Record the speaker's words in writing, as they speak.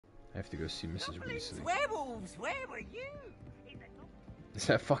I have to go see Mrs. Weasley. Werewolves, where were you? Is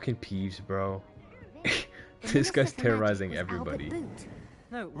that fucking Peeves, bro? This guy's terrorizing everybody.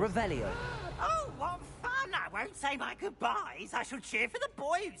 No, Revelio. Oh, what fun! I won't say my goodbyes. I shall cheer for the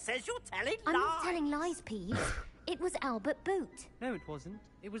boy who says you're telling lies. I'm not telling lies, Peeves. It was Albert Boot. No, it wasn't.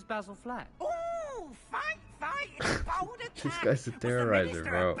 It was Basil Flack. Oh, fight! It's a bold attack. This guy's a terrorizer,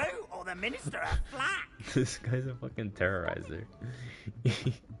 bro. Was the Minister a Boot or the Minister a Flack? This guy's a fucking terrorizer.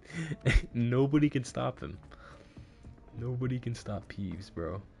 Nobody can stop him. Nobody can stop Peeves,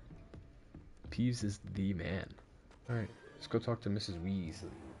 bro. Peeves is the man. Alright, let's go talk to Mrs. Weasley.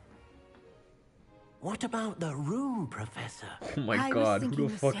 What about the room, Professor? Oh my god, who the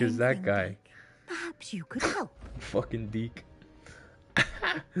fuck is that guy? Perhaps you could help. Fucking Deke.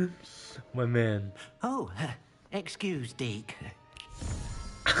 My man. Oh, excuse, Deke.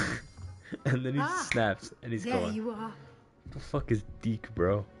 And then he snaps and he's there gone. You are. What the fuck is Deke,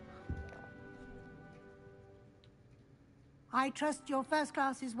 bro? I trust your first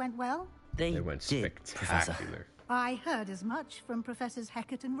classes went well? They went spectacular. I heard as much from Professors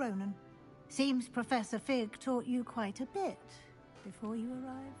Hecat and Ronan. Seems Professor Fig taught you quite a bit before you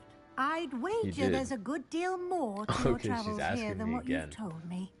arrived. I'd wager there's a good deal more to your travels here than what you've told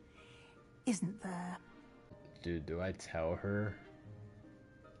me. Isn't there? Dude, do I tell her?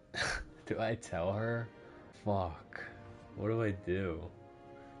 Do I tell her? Fuck. What do I do?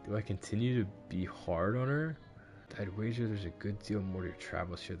 Do I continue to be hard on her? I'd wager there's a good deal more to your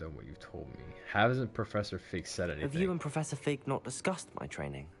travels here than what you've told me. Hasn't Professor Fig said anything? Have you and Professor Fig not discussed my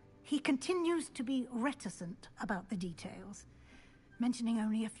training? He continues to be reticent about the details, mentioning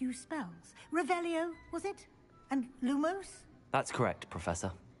only a few spells. Revelio, was it? And Lumos? That's correct,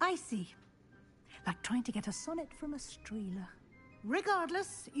 Professor. I see. Like trying to get a sonnet from a streeler.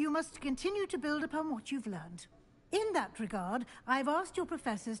 Regardless, you must continue to build upon what you've learned. In that regard, I've asked your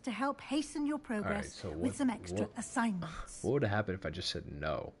professors to help hasten your progress with some extra assignments. What would have happened if I just said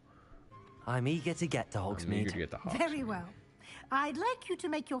no? I'm eager to get to Hogsmeade. Very well. I'd like you to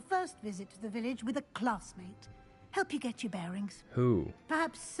make your first visit to the village with a classmate. Help you get your bearings. Who?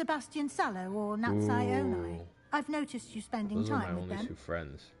 Perhaps Sebastian Sallow or Natsai Onai. I've noticed you spending time with them. Those are my only two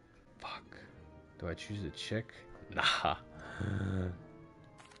friends. Fuck. Do I choose a chick? Nah.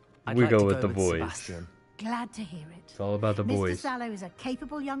 We go with the boys. Sebastian. Glad to hear it. It's all about the boys. Mr. Sallow is a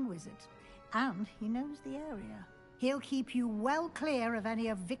capable young wizard, and he knows the area. He'll keep you well clear of any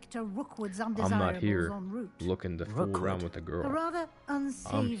of Victor Rookwood's undesirables I'm not here en route. looking to fool around with a girl. A rather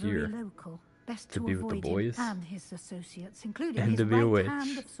unsavory local. Best to be with the avoid boys him and his associates, including and his to be a right witch.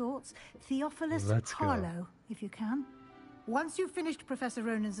 hand of sorts, Theophilus Let's go. Harlow, if you can. Once you've finished Professor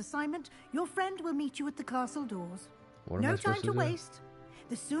Ronan's assignment, your friend will meet you at the castle doors. What am I No supposed time to do? waste.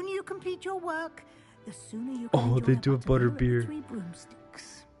 The sooner you complete your work, the sooner you can Oh, enjoy they a do a butterbeer. 3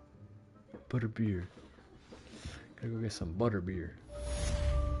 broomsticks. Butterbeer. Gotta go get some butterbeer.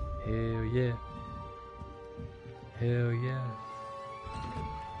 Hell yeah. Hell yeah.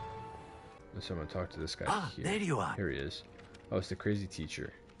 Listen, I'm gonna talk to this guy here. There you are. Here he is. Oh, it's the crazy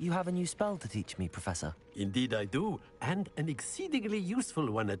teacher. You have a new spell to teach me, Professor. Indeed I do, and an exceedingly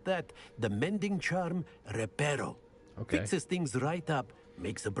useful one at that. The mending charm, Reparo. Okay. Fixes things right up,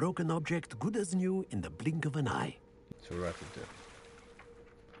 makes a broken object good as new in the blink of an eye. So what do I have to do?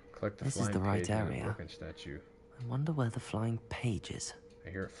 Collect the This is flying the right page and the area. broken statue. I wonder where the flying page is. I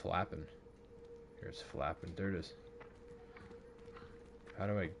hear it flapping. Here it's flapping. There it is. How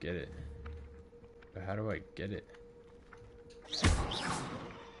do I get it? How do I get it?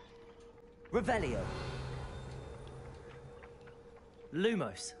 Revelio.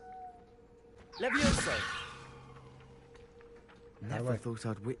 Lumos. Levioso. How do I thought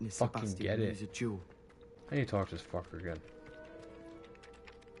I'd witness fucking Sebastian get it? lose a duel. I need to talk to this fucker again.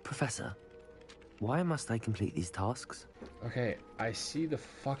 Professor, why must I complete these tasks? Okay, I see the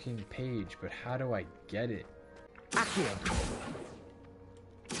fucking page, but how do I get it? Accio.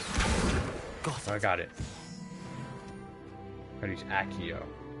 Oh, I got it. Gotta use Accio.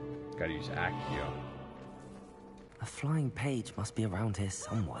 Gotta use Accio. A flying page must be around here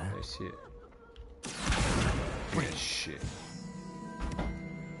somewhere. I see it. What shit.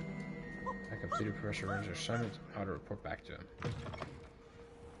 I completed Professor Ranger's assignment. How to report back to him.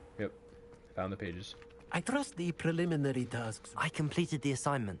 Yep. Found the pages. I trust the preliminary tasks. I completed the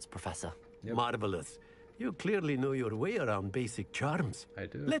assignments, Professor. Yep. Marvelous. You clearly know your way around basic charms. I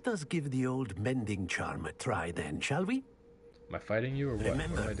do. Let us give the old mending charm a try then, shall we? Am I fighting you or what?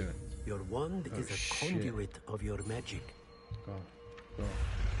 Remember, What am I doing? your wand is a shit. conduit of your magic. Go. Go.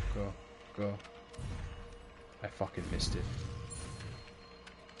 Go. Go. I fucking missed it.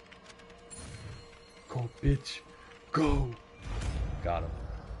 Go, bitch. Go. Got him.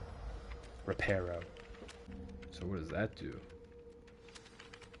 Reparo. So what does that do?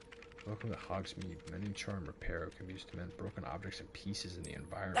 Welcome to Hogsmeade. Mending Charm Reparo can be used to mend broken objects and pieces in the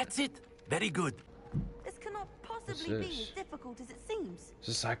environment. That's it. Very good. This cannot possibly be as difficult as it seems. Is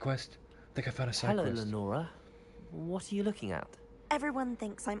this a side quest? I think I found a side Hello, quest. Lenora. What are you looking at? Everyone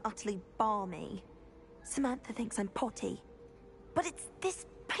thinks I'm utterly balmy. Samantha thinks I'm potty. But it's this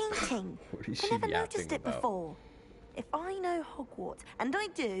painting. What is I she never yapping noticed it about? before. If I know Hogwarts, and I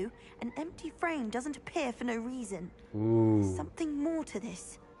do, an empty frame doesn't appear for no reason. Ooh. Something more to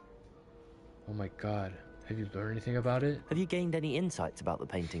this. Oh my god. Have you learned anything about it? Have you gained any insights about the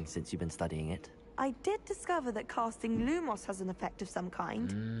painting since you've been studying it? I did discover that casting Lumos has an effect of some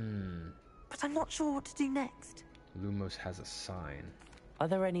kind. But I'm not sure what to do next. Lumos has a sign. Are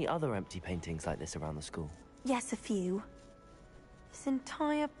there any other empty paintings like this around the school? Yes, a few. This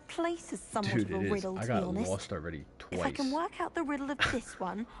entire place is somewhat Dude, of a it is. riddle, I to got be honest. lost already twice. If I can work out the riddle of this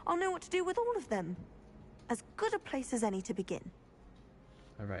one, I'll know what to do with all of them. As good a place as any to begin.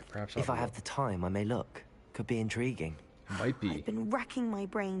 Alright, perhaps If I have the time, I may look.Uld be intriguing. Might be. I've been racking my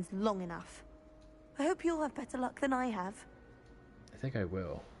brains long enough. I hope you'll have better luck than I have. I think I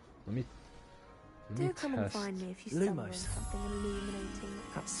will. Let me Do come and test. find me if you stumble on Lumos. something illuminating.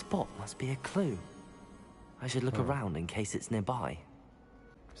 That spot must be a clue. I should look around in case it's nearby.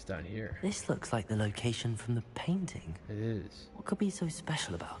 It's down here. This looks like the location from the painting. It is. What could be so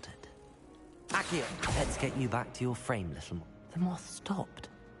special about it? Accio, let's get you back to your frame, little. The moth stopped.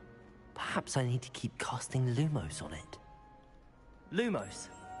 Perhaps I need to keep casting Lumos on it. Lumos!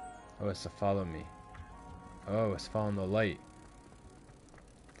 Oh, it's to follow me. Oh, it's following the light.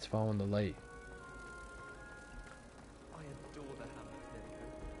 It's following the light. I adore the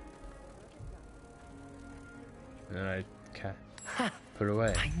And then I put it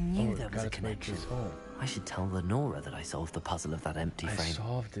away. I knew Oh, there was got a it to my connection. kid's home. I should tell Lenora that I solved the puzzle of that empty I frame.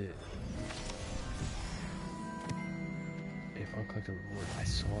 solved it. If uncollected reward, I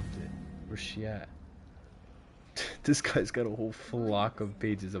solved it. Where's she at? This guy's got a whole flock of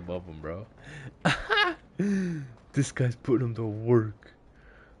pages above him, bro. This guy's putting him to work.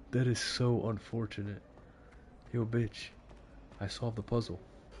 That is so unfortunate. Yo, bitch. I solved the puzzle.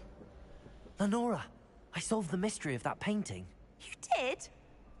 Lenora, I solved the mystery of that painting. You did?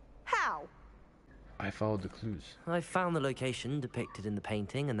 How? I followed the clues. I found the location depicted in the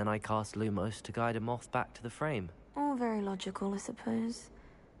painting, and then I cast Lumos to guide a moth back to the frame. All very logical, I suppose.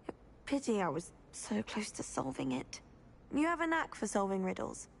 Pity I was so close to solving it. You have a knack for solving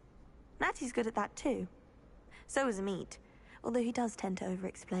riddles. Natty's good at that too. So is Meat, although he does tend to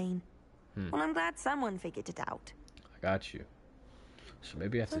over-explain. Well, I'm glad someone figured it out. I got you. So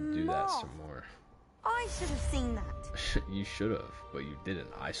maybe I have to do that some more. I should have seen that. You should have, but you didn't.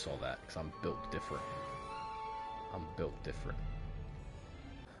 I saw that because I'm built different. I'm built different.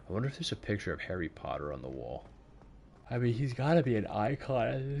 I wonder if there's a picture of Harry Potter on the wall. I mean, he's got to be an icon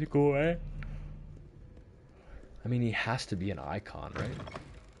at this school, right? I mean, he has to be an icon, right?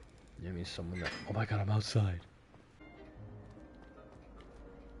 You know, I mean, someone that... Oh my god, I'm outside.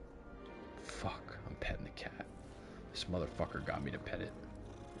 Fuck, I'm petting the cat. This motherfucker got me to pet it.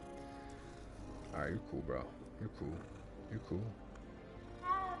 Alright, you're cool, bro. You're cool. You're cool.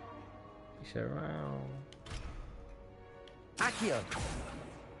 He said, "Wow." Accio!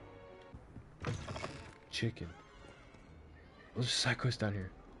 Chicken. There's a side quest down here.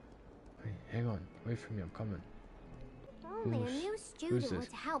 Wait, hang on. Wait for me, I'm coming. Only a Who's- new who's student this? want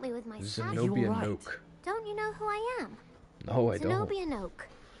to help me with my This is studies. Zenobia alright? Noak. Don't you know who I am? No, I don't. Zenobia Noak.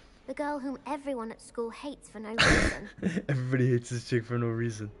 The girl whom everyone at school hates for no reason. Everybody hates this chick for no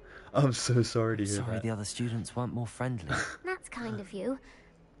reason. I'm so sorry to hear Sorry that. the other students weren't more friendly. That's kind of you.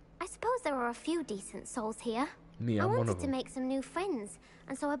 I suppose there are a few decent souls here. Me, I I'm one wanted of to them. make some new friends,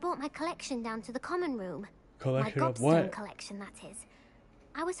 and so I brought my collection down to the common room. Collection my of gobstone what? collection, that is.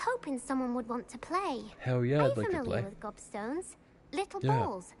 I was hoping someone would want to play. Hell yeah, Are I'd you like to familiar play. with gobstones? Little Yeah.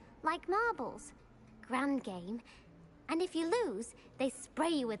 balls, like marbles. Grand game. And if you lose, they spray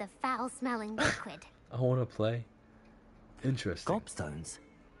you with a foul-smelling liquid. I want to play. Interesting. Gobstones?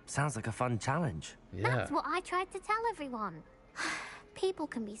 Sounds like a fun challenge. Yeah. That's what I tried to tell everyone. People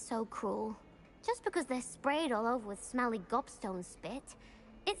can be so cruel. Just because they're sprayed all over with smelly gobstone spit,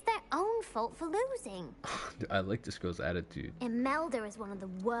 it's their own fault for losing. I like this girl's attitude. Imelda is one of the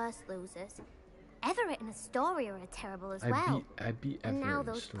worst losers. Everett and Astoria are terrible as I well. beat And Everett now in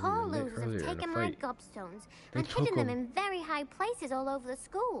the those story poor earlier losers have in a taken my fight. gobstones They and took hidden them 'em. in very high places all over the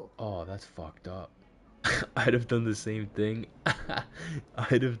school. Oh, that's fucked up. I'd have done the same thing.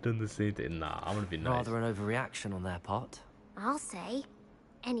 I'd have done the same thing. Nah, I'm gonna be nice. Rather an overreaction on their part. I'll say.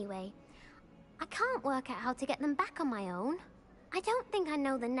 Anyway, I can't work out how to get them back on my own. I don't think I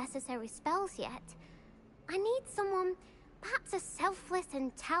know the necessary spells yet. I need someone, perhaps a selfless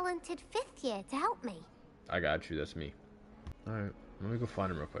and talented 5th year to help me. I got you, that's me. Alright, let me go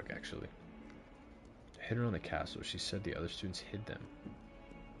find him real quick, actually. Hid her on the castle. She said the other students hid them.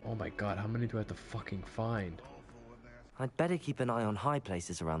 Oh my god, how many do I have to fucking find? I'd better keep an eye on high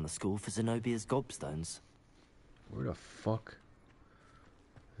places around the school for Zenobia's gobstones. Where the fuck?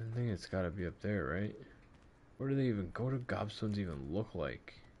 I think it's gotta be up there, right? Where do they even go? To gobstones even look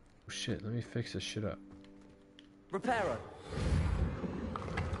like? Oh shit, let me fix this shit up. Reparo!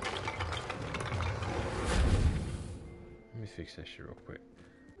 Let me fix that shit real quick.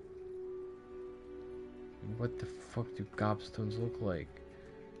 What the fuck do gobstones look like?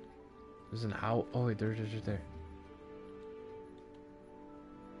 There's an owl. Oh wait, there's there.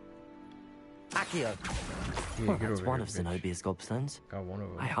 Accio! Yeah, Well, get that's over one here, of bitch. Zenobia's gobstones. Got one of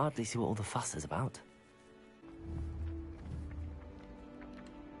them. I hardly see what all the fuss is about.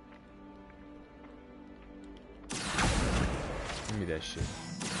 Give me that shit.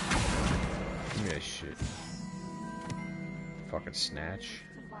 Give me that shit. Fucking snatch.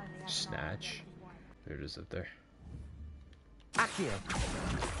 Snatch. There it is up there. Accio!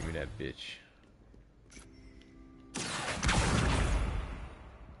 Give me that bitch.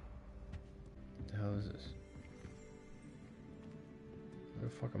 What the hell is this? Where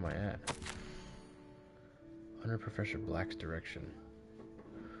the fuck am I at? Under Professor Black's direction.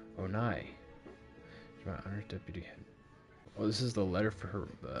 Oh, Nye. My under deputy head. Oh, this is the letter for her,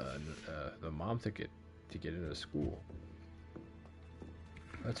 the mom to get into school.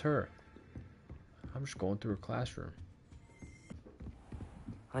 That's her. I'm just going through her classroom.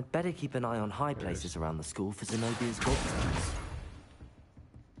 I'd better keep an eye on high places around the school for Zenobia's gobstones.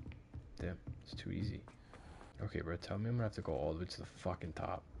 Damn, it's too easy. Okay, bro, tell me I'm gonna have to go all the way to the fucking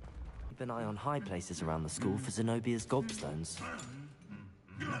top. Keep an eye on high places around the school for Zenobia's gobstones.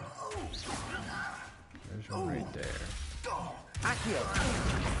 There's one right there. Accio!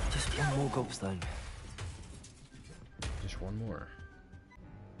 Just one more gobstone. Just one more.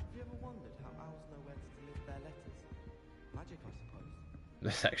 Have you ever wondered how owls know where to deliver their letters? Magic, I suppose.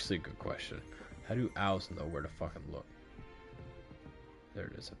 That's actually a good question. How do owls know where to fucking look? There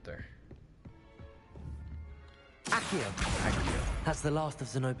it is up there. Accio! That's the last of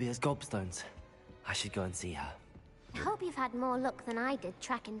Zenobia's gobstones. I should go and see her. I hope you've had more luck than I did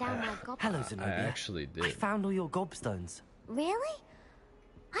tracking down my gobstones. Hello, Zenobia. I actually did. I found all your gobstones. Really?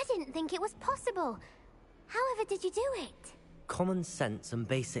 I didn't think it was possible. However did you do it? Common sense and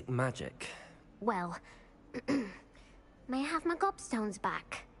basic magic. Well, may I have my gobstones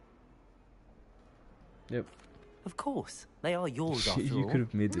back? Yep. Of course. They are yours after You all. could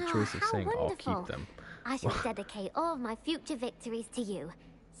have made the Oh, choice of how saying I'll wonderful. keep them. I shall dedicate all of my future victories to you.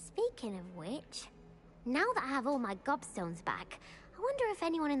 Speaking of which, now that I have all my gobstones back, I wonder if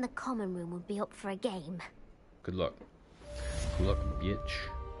anyone in the common room would be up for a game. Good luck. Good luck, bitch.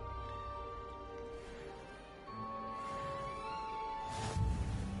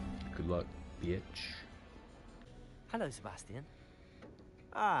 Good luck, bitch. Hello, Sebastian.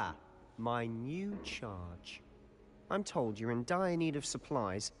 Ah, my new charge. I'm told you're in dire need of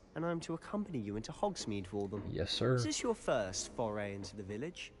supplies, and I'm to accompany you into Hogsmeade for them. Yes, sir. Is this your first foray into the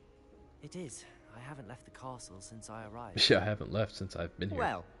village? It is. I haven't left the castle since I arrived. Yeah, I haven't left since I've been here.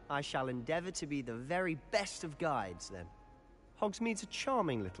 Well, I shall endeavour to be the very best of guides, then. Hogsmeade's a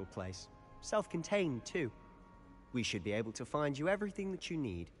charming little place. Self-contained, too. We should be able to find you everything that you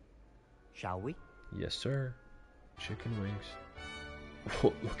need. Shall we? Yes, sir. Chicken wings.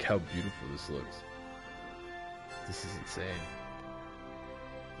 Oh, look how beautiful this looks. This is insane.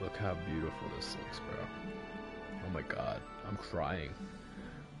 Look how beautiful this looks, bro. Oh my god. I'm crying.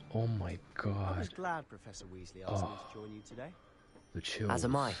 Oh my I god. was glad Professor Weasley asked me to join you today. The chills As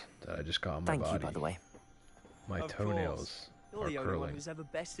am I. that I just got on my Thank body. you, by the way. My Of toenails course. You're are the only one curling. who's ever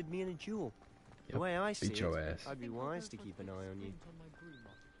bested me in a duel. Yep, The way I see beat your it, ass. I'd be wise to keep an eye on you.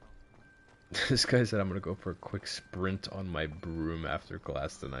 This guy said I'm gonna go for a quick sprint on my broom after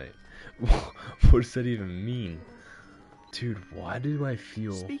class tonight. What does that even mean? Dude, why do I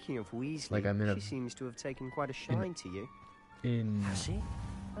feel Speaking of Weasley, like I'm in a- she seems to have taken quite a shine to you. in Has she?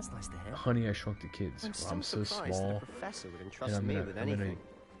 That's nice to hear. Honey, I Shrunk the Kids? I'm where still I'm so surprised that small a professor would entrust I'm me in a- with I'm in a- anything,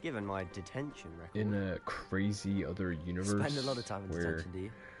 given my detention record. in a crazy other universe Spend a lot of time in where detention, do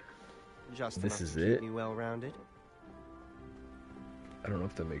you? Just this enough is to it? keep me well-rounded. I don't know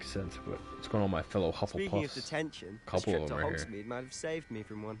if that makes sense, but what's going on with my fellow Speaking of Hufflepuffs? detention, a Couple trip of to them are here. Hogsmeade might have saved me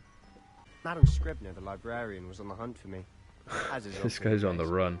from one. Madam Scribner, the librarian, was on the hunt for me. As is This often guy's on the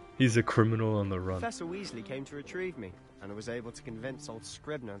case. run. He's a criminal on the run. Professor Weasley came to retrieve me, and I was able to convince old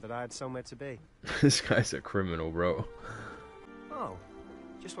Scribner that I had somewhere to be. This guy's a criminal, bro. Oh,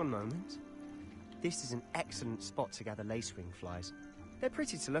 just one moment. This is an excellent spot to gather lacewing flies. They're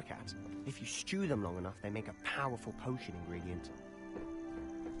pretty to look at. If you stew them long enough, they make a powerful potion ingredient.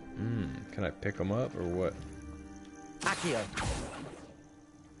 Can I pick them up or what? Accio!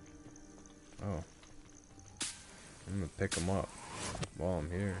 Oh. I'm gonna pick them up while I'm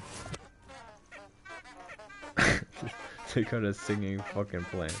here. They got a singing fucking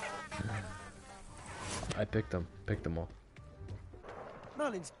plant. I picked them all.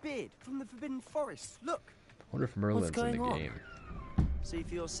 Merlin's beard from the Forbidden Forest. Look. I wonder if Merlin's in the game. See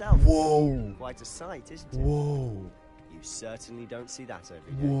for yourself. Whoa! Quite a sight, isn't it? Whoa! You certainly don't see that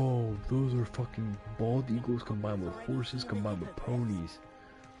every day. Whoa! Those are fucking bald eagles combined with horses combined with ponies.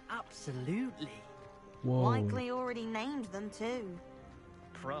 Absolutely. Whoa! Likely already named them too.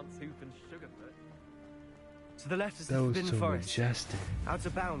 Prance, Hoop, and Sugarfoot. To the left is That the was Forbidden so Forest. majestic. Out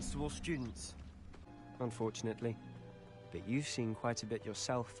of bounds to all students. Unfortunately. But you've seen quite a bit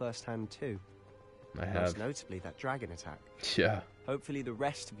yourself firsthand too. I Most have. notably that dragon attack. Yeah. Hopefully the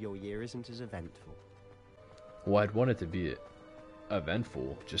rest of your year isn't as eventful. Well, I'd want it to be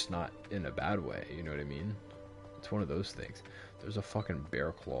eventful, just not in a bad way, you know what I mean? It's one of those things. There's a fucking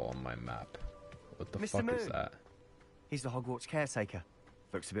bear claw on my map. What the Mr. fuck is Moon. that? He's the Hogwarts caretaker.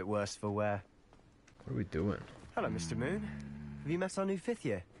 Looks a bit worse for wear. What are we doing? Hello, Mr. Moon. Have you met our new 5th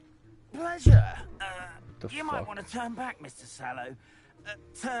year? Pleasure. The You might fuck? want to turn back, Mr. Sallow.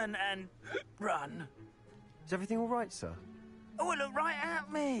 Turn and run. Is everything all right, sir? Oh, look right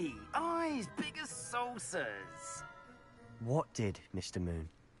at me. Eyes big as saucers. What did, Mr. Moon?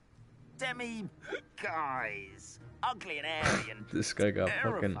 Demi guys. Ugly and airy and This guy got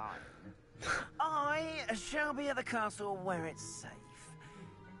fucking... terrifying. I shall be at the castle where it's safe.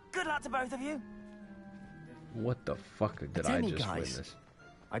 Good luck to both of you. What the fuck did I just Demi-guys. witness?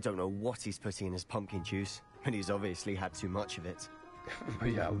 I don't know what he's putting in his pumpkin juice, but he's obviously had too much of it.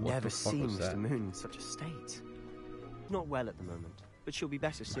 But yeah, what Never the fuck seen was Mr. that? Moon in such a state. Not well at the moment, but she'll be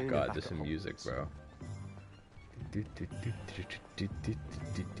better soon. God, and back this at is music, Hogwarts. bro.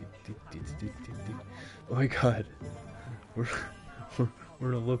 Oh my god. We're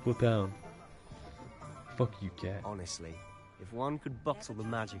in a local town. Fuck you, cat. Honestly, if one could bottle the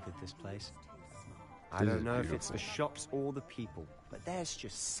magic of this place. I This don't is know if it's beautiful. the shops or the people, but there's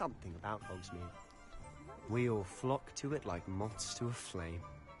just something about Hogsmeade. We all flock to it like moths to a flame.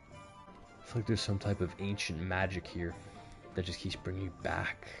 It's like there's some type of ancient magic here that just keeps bringing you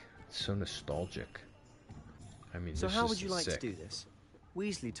back. It's so nostalgic. I mean, So this how just would you is like sick. to do this?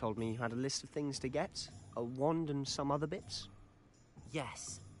 Weasley told me you had a list of things to get, a wand and some other bits.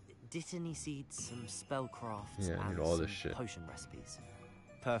 Yes. Dittany seeds, some spellcrafts, Yeah, I and need all some this shit. potion recipes.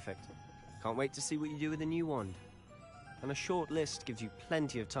 Perfect. Can't wait to see what you do with the new wand. And a short list gives you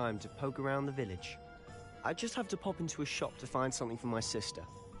plenty of time to poke around the village. I just have to pop into a shop to find something for my sister.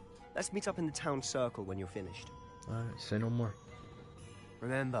 Let's meet up in the town circle when you're finished. Alright, say no more.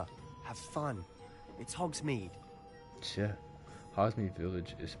 Remember, have fun. It's Hogsmeade. Yeah. Hogsmeade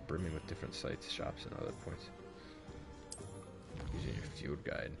Village is brimming with different sites, shops, and other points. Using your field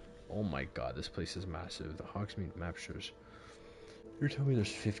guide. Oh my god, this place is massive. The Hogsmeade map shows. You're telling me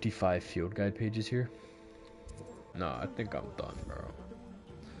there's 55 field guide pages here? No, I think I'm done, bro.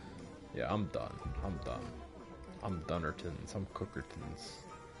 Yeah, I'm done. I'm done. I'm Dunnertons. I'm Cookertons.